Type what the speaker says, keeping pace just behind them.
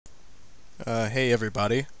Hey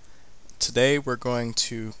everybody. Today we're going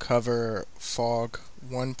to cover Fog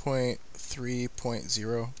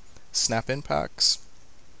 1.3.0 SnapinPacks.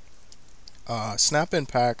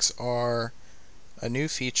 SnapinPacks are a new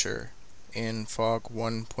feature in Fog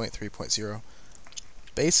 1.3.0.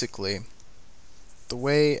 Basically, the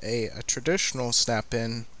way a traditional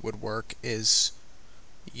snap-in would work is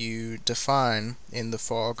you define in the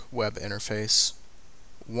Fog web interface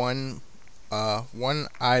one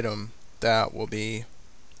item that will be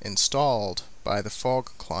installed by the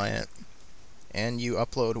Fog client, and you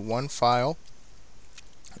upload one file,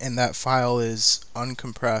 and that file is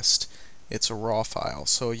uncompressed. It's a raw file,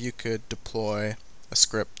 so you could deploy a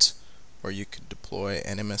script, or you could deploy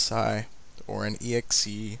an MSI or an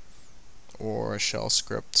exe or a shell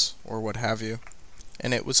script or what have you,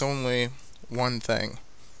 and it was only one thing.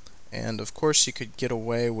 And of course you could get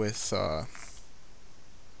away with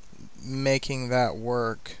making that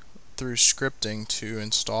work through scripting to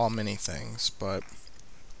install many things, but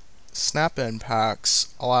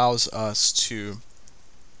SnapinPacks allows us to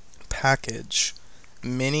package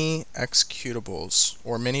many executables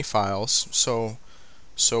or many files, so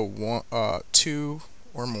two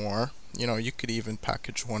or more. You could even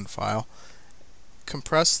package one file,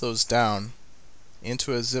 compress those down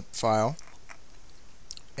into a zip file,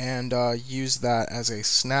 and use that as a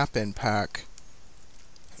SnapinPack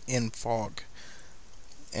in Fog.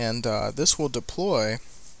 And this will deploy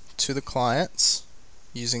to the clients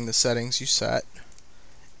using the settings you set,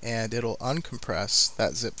 and it'll uncompress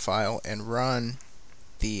that zip file and run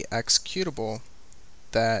the executable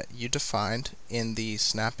that you defined in the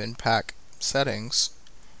SnapinPack settings.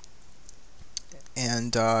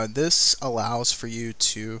 And this allows for you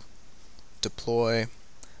to deploy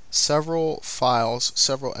several files,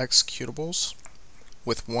 several executables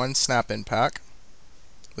with one SnapinPack,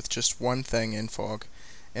 with just one thing in Fog,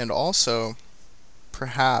 and also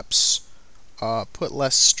perhaps put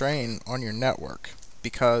less strain on your network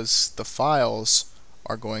because the files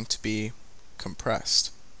are going to be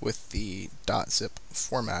compressed with the .zip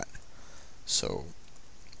format. So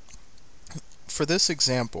for this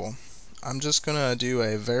example, I'm just going to do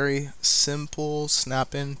a very simple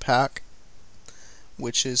SnapinPack,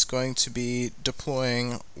 which is going to be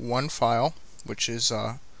deploying one file, which is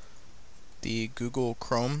the Google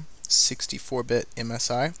Chrome 64-bit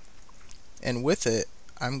MSI, and with it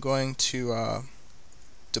I'm going to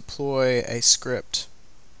deploy a script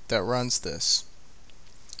that runs this.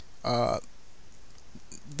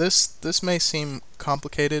 This may seem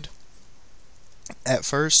complicated at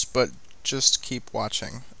first, but just keep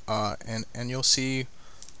watching, and you'll see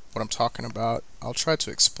what I'm talking about. I'll try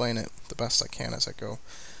to explain it the best I can as I go.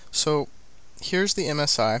 So here's the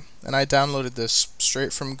MSI, and I downloaded this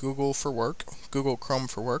straight from Google Chrome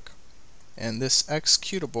for work. And this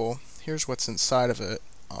executable, here's what's inside of it.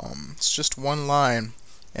 It's just one line,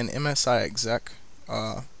 an MSI exec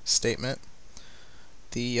statement.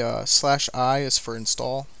 The /i is for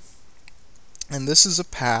install, and this is a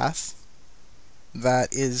path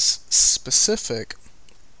that is specific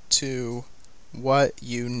to what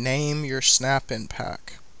you name your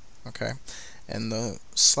SnapinPack. Okay, and the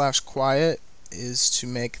 /quiet is to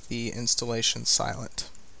make the installation silent.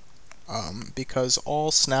 Because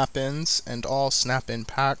all snap-ins and all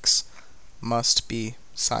SnapinPacks must be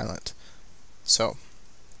silent. So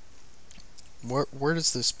where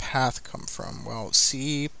does this path come from? Well,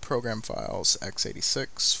 C program files,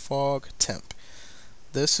 x86, fog, temp.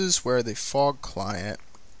 This is where the Fog client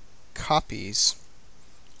copies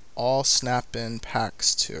all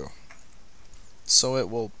SnapinPacks to. So it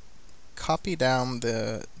will copy down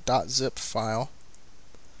the .zip file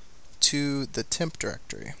to the temp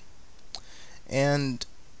directory, and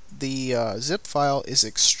the zip file is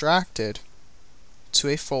extracted to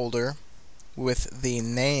a folder with the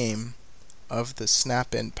name of the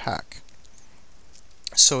SnapinPack.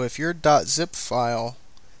 So if your .zip file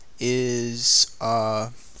is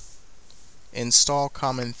install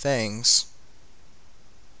common things,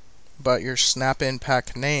 but your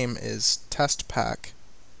SnapinPack name is testpack,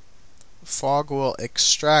 Fog will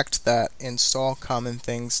extract that install common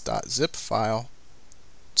things.zip file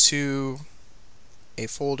to a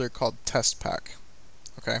folder called testpack.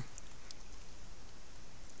 Okay.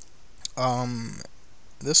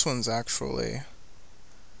 This one's actually,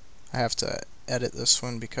 I have to edit this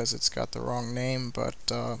one because it's got the wrong name, but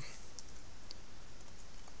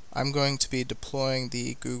I'm going to be deploying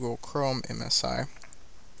the Google Chrome MSI.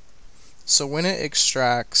 So when it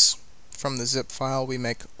extracts from the zip file we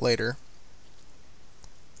make later,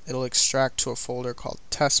 it'll extract to a folder called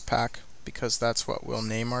testpack, because that's what we'll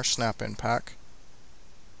name our SnapinPack.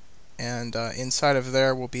 and inside of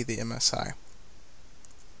there will be the MSI.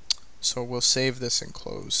 So we'll save this and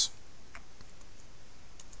close.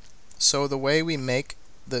 So the way we make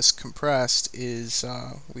this compressed is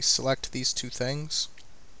we select these two things,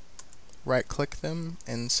 right click them,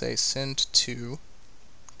 and say send to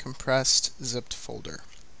compressed zipped folder.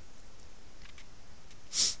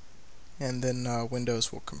 And then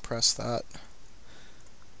Windows will compress that.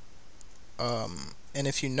 And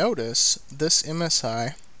if you notice, this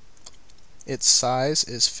MSI, its size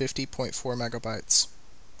is 50.4 megabytes.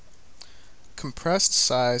 Compressed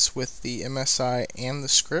size with the MSI and the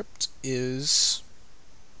script is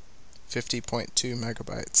 50.2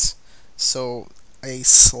 megabytes. So a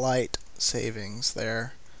slight savings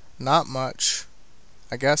there. Not much.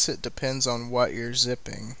 I guess it depends on what you're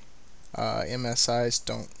zipping. MSIs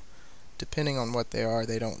don't, depending on what they are,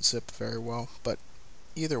 they don't zip very well. But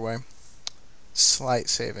either way, slight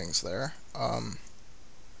savings there.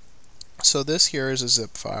 So this here is a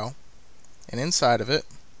zip file, and inside of it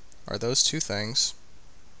are those two things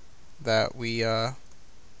that we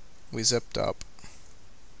zipped up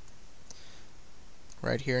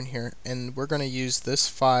right here and here, and we're going to use this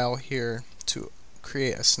file here to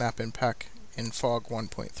create a SnapinPack in Fog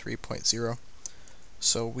 1.3.0.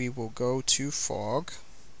 So we will go to Fog,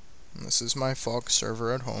 and this is my Fog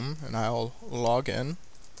server at home, and I'll log in,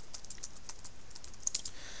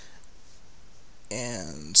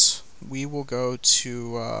 and we will go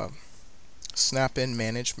to Snapin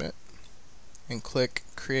Management and click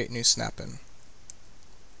Create New Snapin.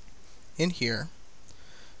 In here,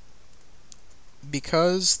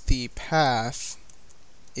 because the path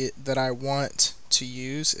that I want to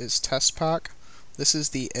use is TestPack, this is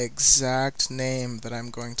the exact name that I'm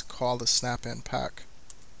going to call the SnapinPack.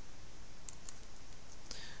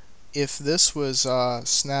 If this was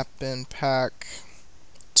SnapinPack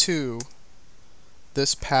 2,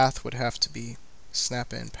 this path would have to be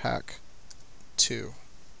SnapinPack 2,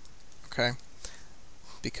 okay?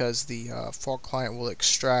 Because the Fog client will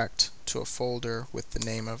extract to a folder with the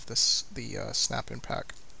name of the SnapinPack.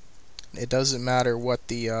 It doesn't matter what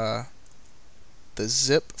the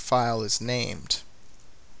zip file is named,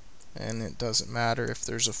 and it doesn't matter if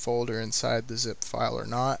there's a folder inside the zip file or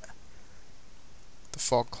not. The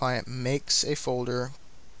Fog client makes a folder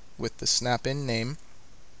with the Snapin name,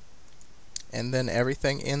 and then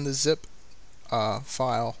everything in the zip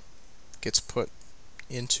file gets put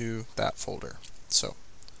into that folder. So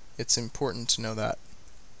it's important to know that.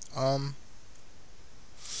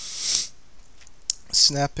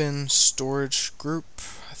 Snapin storage group,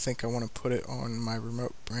 I think I want to put it on my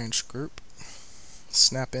remote branch group.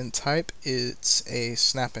 Snapin type, it's a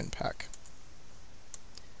SnapinPack.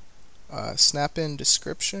 Snapin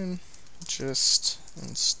description, just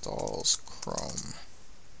installs Chrome.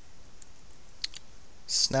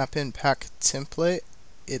 SnapinPack template,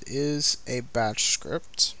 it is a batch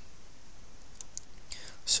script.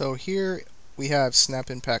 So here we have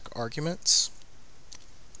SnapinPack arguments,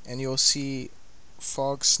 and you'll see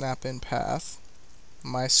fog snapin path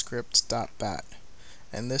myscript.bat,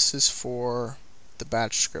 and this is for the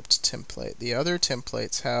batch script template. The other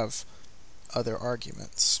templates have other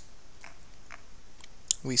arguments.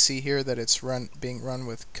 We see here that it's being run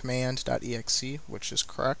with command.exe, which is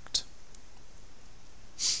correct.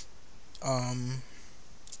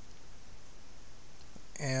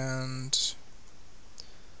 And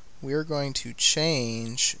we're going to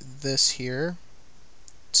change this here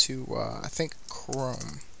to I think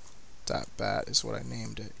chrome.bat is what I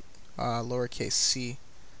named it, lowercase c.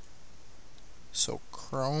 So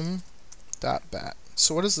chrome.bat.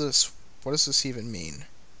 So what does this even mean?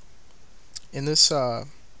 In this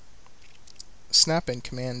snapin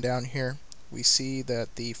command down here, we see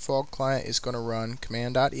that the fog client is going to run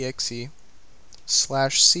command.exe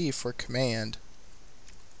 /c for command,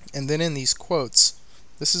 and then in these quotes,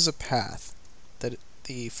 this is a path that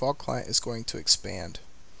the fog client is going to expand.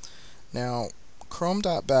 Now,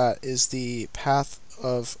 chrome.bat is the path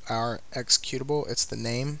of our executable, it's the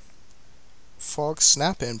name. Fog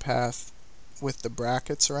snapin path with the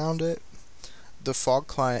brackets around it, the fog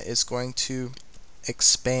client is going to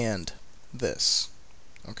expand this,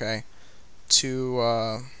 okay,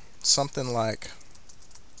 to something like,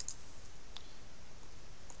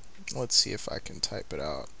 let's see if I can type it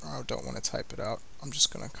out. I don't want to type it out. I'm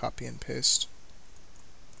just going to copy and paste.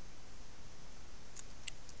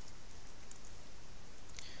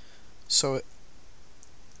 So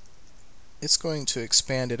it's going to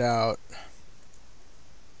expand it out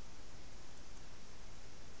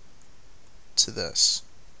to this.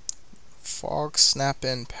 Fog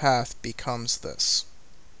snapin path becomes this.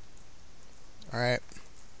 Alright,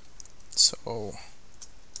 so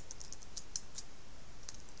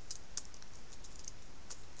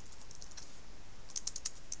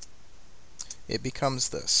it becomes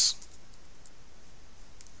this.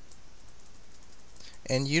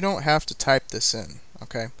 And you don't have to type this in,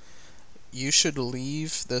 okay? You should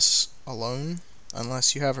leave this alone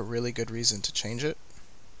unless you have a really good reason to change it.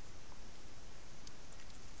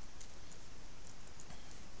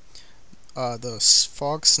 The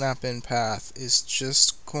fog snap-in path is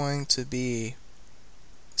just going to be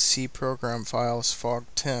C program files fog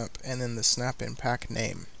temp and then the SnapinPack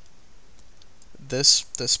name. This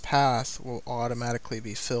path will automatically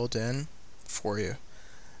be filled in for you.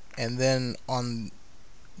 And then and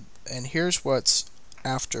here's what's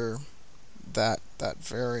after that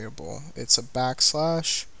variable. It's a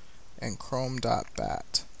backslash and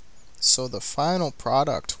chrome.bat. So the final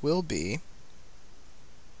product will be,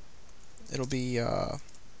 it'll be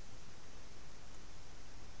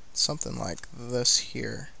something like this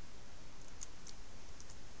here.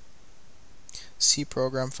 C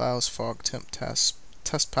program files fog temp test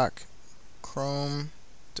pack chrome.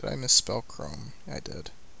 Did I misspell chrome? I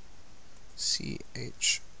did.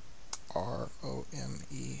 CHROME.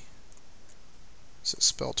 Is it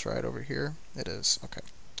spelt right over here? It is. Okay.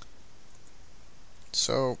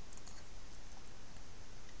 So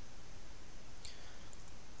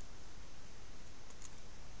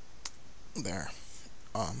there.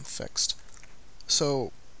 Fixed.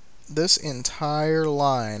 So this entire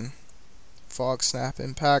line, fog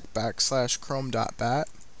SnapinPack backslash chrome.bat,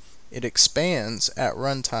 it expands at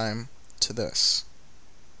runtime to this.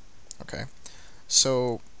 Okay,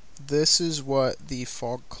 so this is what the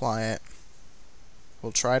fog client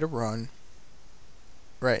will try to run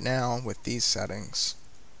right now with these settings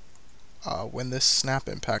when this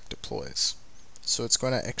SnapinPack deploys. So it's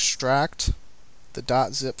going to extract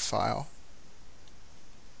the .zip file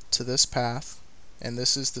to this path, and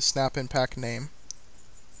this is the SnapinPack name,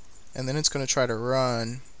 and then it's going to try to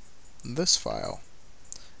run this file,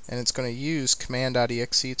 and it's going to use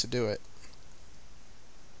command.exe to do it,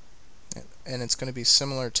 and it's going to be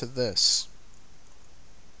similar to this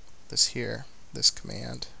here, this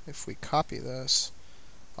command. If we copy this,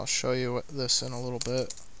 I'll show you this in a little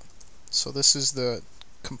bit. So this is the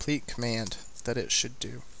complete command that it should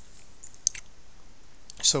do.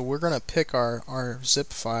 So we're going to pick our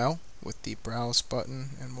zip file with the browse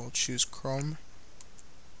button, and we'll choose Chrome,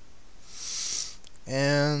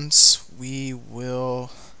 and we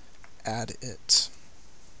will add it,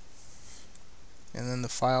 and then the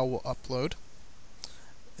file will upload.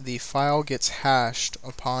 The file gets hashed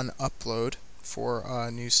upon upload for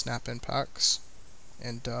new SnapinPacks,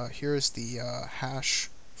 and here is the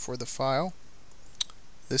hash for the file.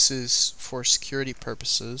 This is for security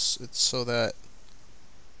purposes. It's so that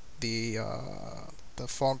the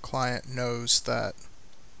fog client knows that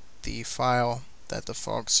the file that the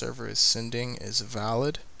fog server is sending is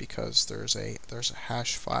valid, because there's a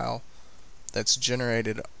hash file that's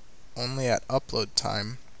generated only at upload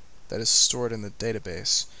time that is stored in the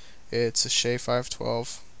database. It's a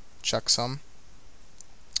SHA-512 checksum,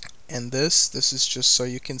 and this is just so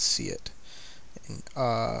you can see it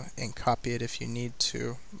and copy it if you need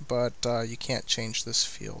to, but you can't change this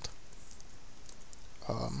field.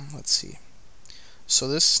 Let's see. So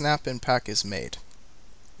this SnapinPack is made,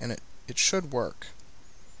 and it should work.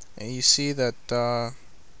 And you see that the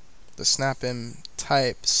snap-in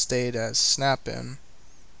type stayed as snap-in,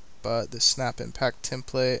 but the SnapinPack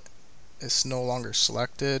template is no longer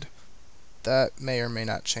selected. That may or may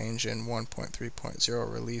not change in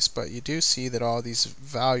 1.3.0 release, but you do see that all these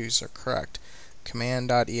values are correct.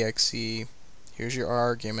 Command.exe, here's your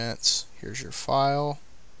arguments, here's your file,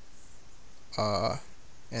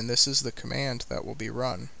 and this is the command that will be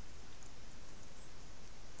run.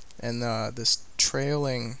 And this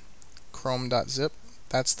trailing chrome.zip,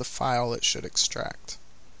 that's the file it should extract.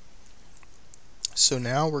 So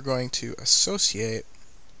now we're going to associate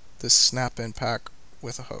this SnapinPack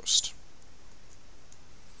with a host.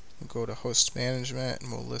 We'll go to host management,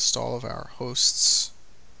 and we'll list all of our hosts.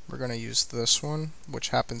 We're going to use this one, which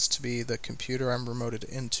happens to be the computer I'm remoted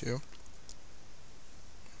into.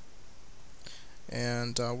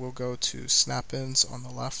 And we'll go to snap-ins on the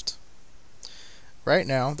left. Right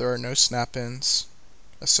now there are no snap-ins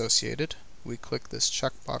associated. We click this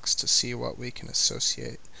checkbox to see what we can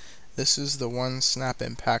associate. This is the one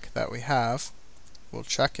SnapinPack that we have. We'll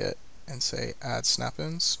check it and say add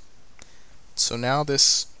snap-ins. So now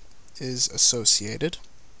this is associated.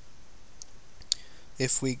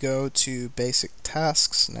 If we go to basic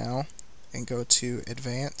tasks now and go to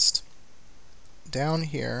advanced, down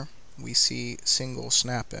here we see single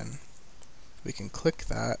snap-in. We can click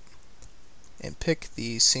that and pick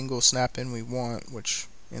the single snap-in we want, which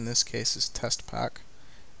in this case is test pack,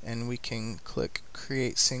 and we can click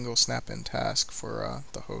create single snap-in task for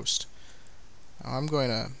the host. Now I'm going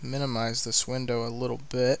to minimize this window a little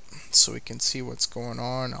bit so we can see what's going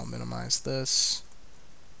on. I'll minimize this.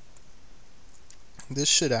 This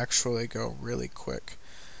should actually go really quick.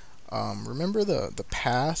 Remember the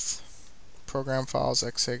path, program files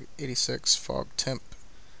x86 fog temp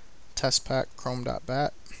testpack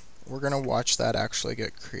chrome.bat? We're going to watch that actually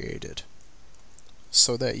get created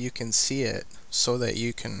so that you can see it, so that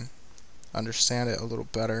you can understand it a little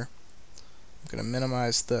better. I'm going to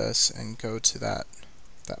minimize this and go to that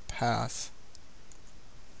path.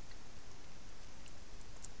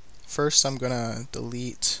 First I'm going to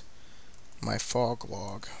delete my fog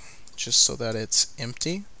log just so that it's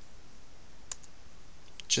empty,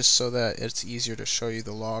 just so that it's easier to show you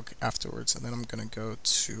the log afterwards. And then I'm going to go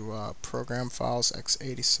to program files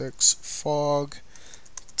x86 fog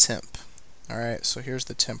temp. Alright, so here's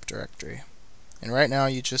the temp directory, and right now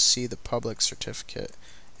you just see the public certificate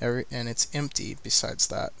and it's empty besides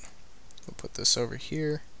that. We'll put this over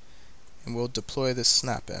here and we'll deploy this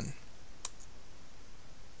snap-in,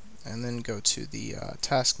 and then go to the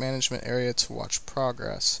task management area to watch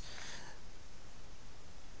progress.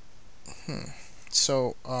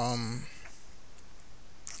 So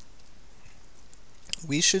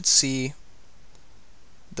we should see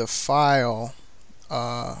the file,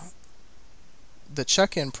 the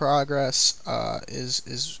check-in progress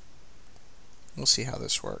is we'll see how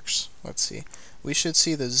this works. Let's see. We should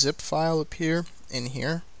see the zip file appear in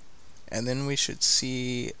here, and then we should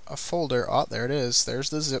see a folder. Oh, there it is. There's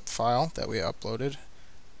the zip file that we uploaded.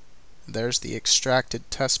 There's the extracted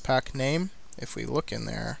test pack name. If we look in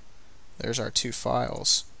there, there's our two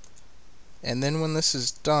files. And then when this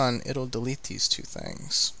is done, it'll delete these two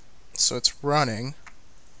things. So it's running,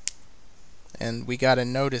 and we got a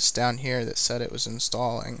notice down here that said it was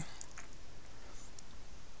installing.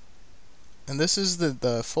 And this is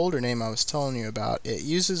the folder name I was telling you about. It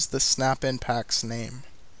uses the SnapinPack's name.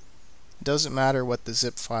 It doesn't matter what the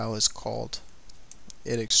zip file is called.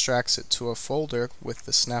 It extracts it to a folder with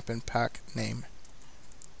the SnapinPack name.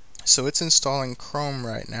 So it's installing Chrome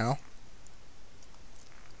right now.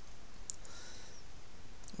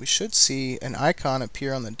 We should see an icon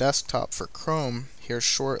appear on the desktop for Chrome here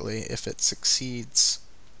shortly if it succeeds.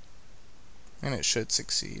 And it should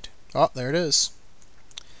succeed. Oh, there it is.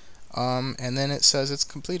 And then it says it's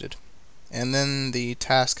completed. And then the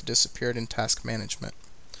task disappeared in task management.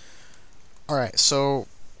 Alright, so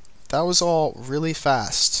that was all really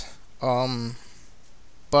fast.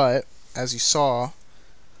 But as you saw,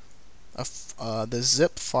 the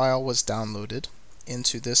zip file was downloaded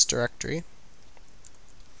into this directory.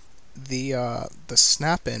 The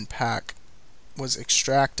SnapinPack was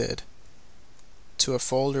extracted to a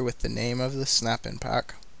folder with the name of the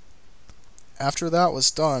SnapinPack. After that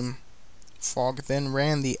was done, Fog then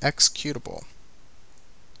ran the executable,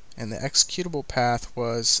 and the executable path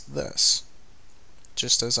was this,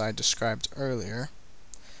 just as I described earlier.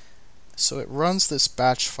 So it runs this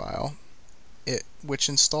batch file, which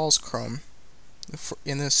installs Chrome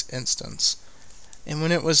in this instance. And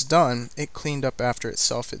when it was done, it cleaned up after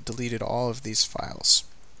itself. It deleted all of these files.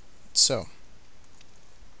 So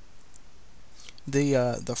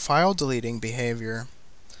the file deleting behavior,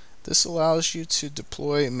 this allows you to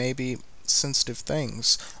deploy maybe sensitive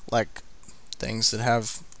things, like things that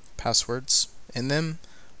have passwords in them,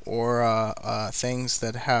 or things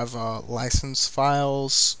that have license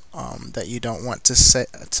files that you don't want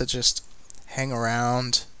to just hang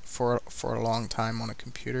around for a long time on a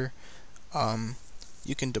computer.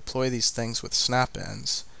 You can deploy these things with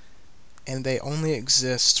snap-ins, and they only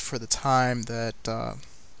exist for the time that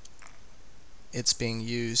it's being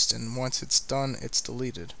used, and once it's done, it's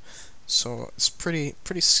deleted. So it's pretty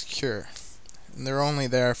secure, and they're only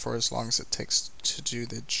there for as long as it takes to do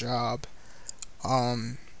the job.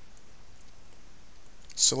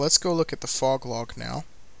 So let's go look at the fog log now.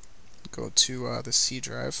 Go to the C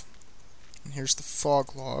drive, and here's the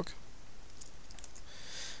fog log,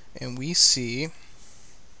 and we see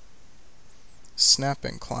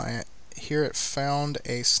Snap-in client. Here it found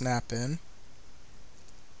a snap-in.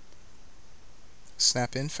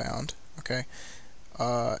 Snap-in found. Okay.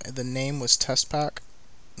 The name was testpack.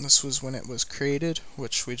 This was when it was created,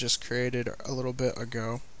 which we just created a little bit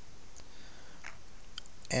ago.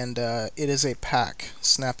 And it is a pack,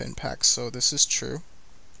 SnapinPack, so this is true.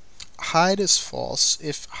 Hide is false.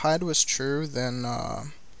 If hide was true, then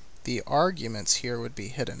the arguments here would be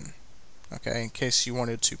hidden. Okay, in case you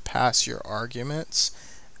wanted to pass your arguments,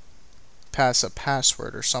 pass a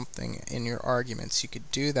password or something in your arguments, you could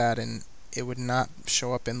do that and it would not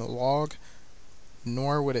show up in the log,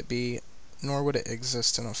 nor would it be nor would it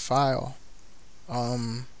exist in a file.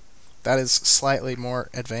 That is slightly more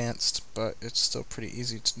advanced, but it's still pretty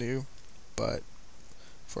easy to do. But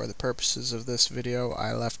for the purposes of this video,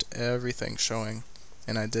 I left everything showing,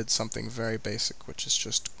 and I did something very basic, which is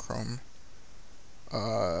just Chrome.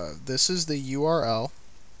 This is the URL.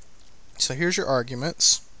 So here's your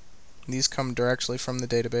arguments. These come directly from the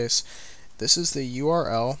database. This is the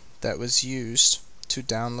URL that was used to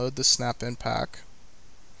download the SnapinPack.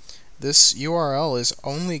 This URL is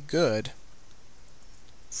only good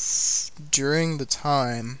during the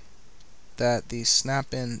time that the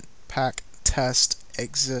SnapinPack test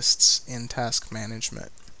exists in task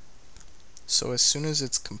management. So as soon as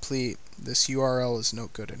it's complete, this URL is no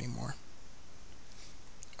good anymore.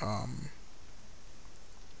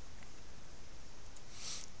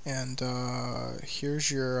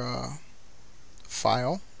 Here's your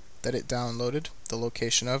file that it downloaded, the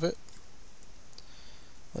location of it.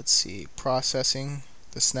 Let's see, processing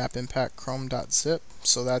the SnapinPack chrome.zip,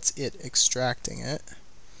 so that's it extracting it.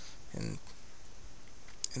 And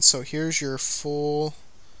so here's your full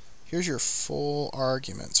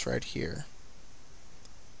arguments right here.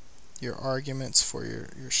 Your arguments for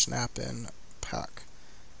your SnapinPack.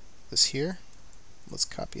 This here, let's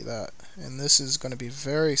copy that. And this is going to be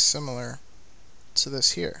very similar to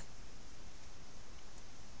this here.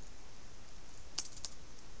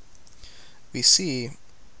 We see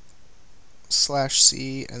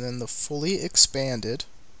 /c and then the fully expanded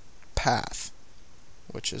path,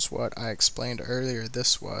 which is what I explained earlier.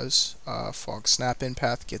 This was fog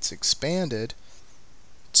SnapinPath gets expanded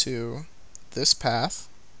to this path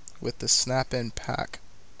with the SnapinPack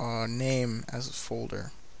name as a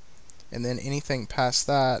folder, and then anything past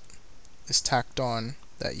that is tacked on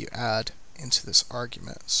that you add into this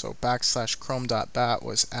argument. So /chrome.bat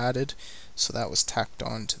was added, so that was tacked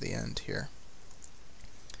on to the end here.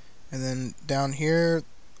 And then down here,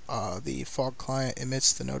 the fog client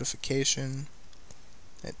emits the notification.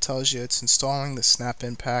 It tells you it's installing the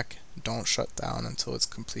SnapinPack. Don't shut down until it's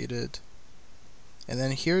completed. And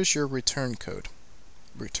then here's your return code.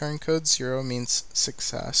 Return code 0 means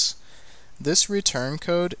success. This return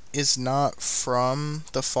code is not from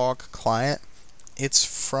the fog client. It's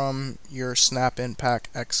from your SnapinPack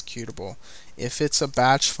executable. If it's a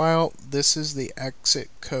batch file, this is the exit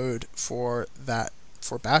code for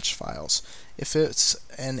batch files. If it's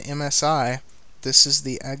an MSI, this is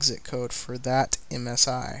the exit code for that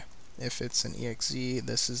MSI. If it's an exe,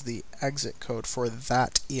 this is the exit code for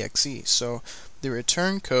that exe. So the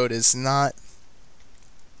return code is not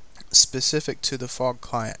specific to the fog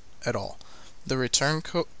client at all. The return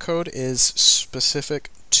code is specific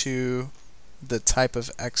to the type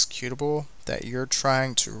of executable that you're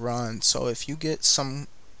trying to run. So if you get some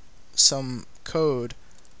code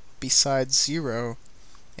besides 0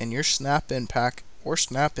 and your SnapinPack or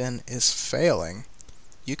Snapin is failing,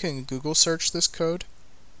 you can Google search this code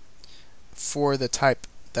for the type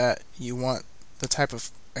that you want, the type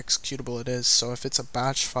of executable it is. So if it's a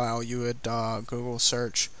batch file, you would Google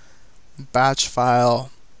search batch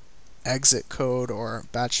file exit code or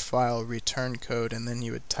batch file return code, and then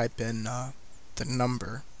you would type in the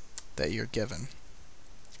number that you're given.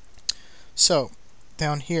 So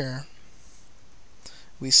down here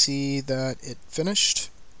we see that it finished,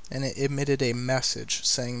 and it emitted a message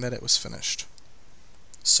saying that it was finished.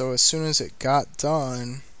 So as soon as it got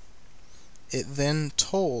done, it then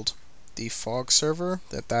told the fog server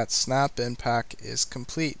that that SnapinPack is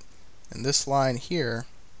complete. And this line here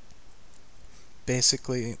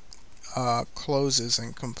basically closes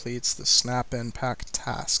and completes the SnapinPack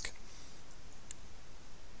task.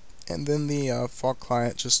 And then the fog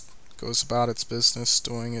client just goes about its business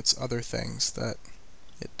doing its other things that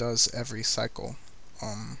it does every cycle.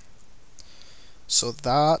 So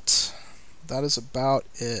that is about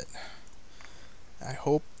it. I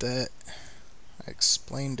hope that I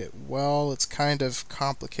explained it well. It's kind of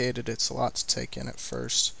complicated. It's a lot to take in at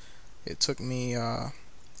first. It took me a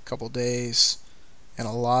couple days and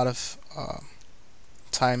a lot of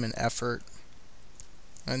time and effort,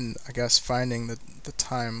 and I guess finding the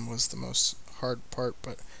time was the most hard part,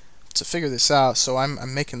 but to figure this out, so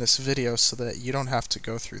I'm making this video so that you don't have to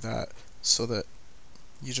go through that, so that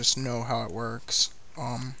you just know how it works.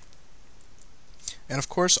 And of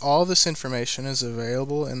course all this information is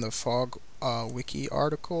available in the fog wiki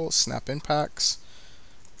article, SnapinPacks.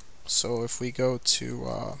 So if we go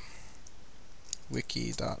to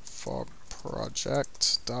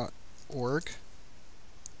wiki.fogproject.org,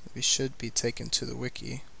 we should be taken to the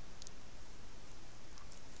wiki.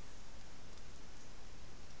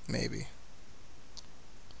 Maybe.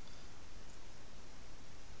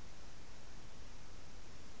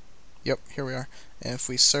 Yep, here we are. And if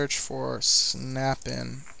we search for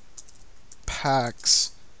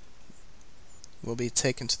SnapinPacks, we'll be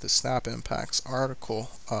taken to the SnapinPacks article.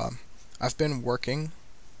 I've been working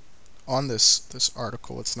on this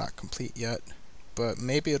article. It's not complete yet, but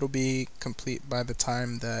maybe it'll be complete by the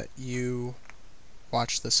time that you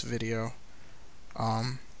watch this video.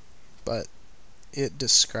 But it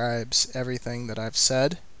describes everything that I've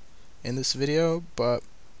said in this video, but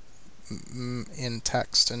in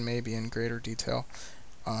text and maybe in greater detail.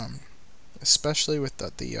 Especially with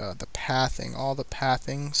the pathing, all the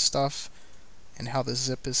pathing stuff, and how the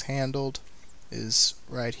zip is handled is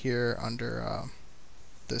right here under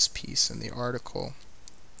this piece in the article.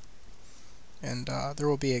 And there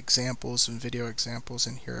will be examples and video examples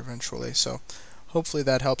in here eventually, so hopefully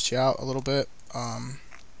that helps you out a little bit,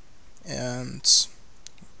 and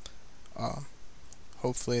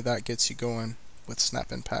hopefully that gets you going with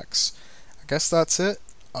SnapinPacks. I guess that's it.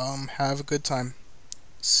 Have a good time.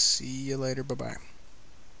 See you later. Bye bye.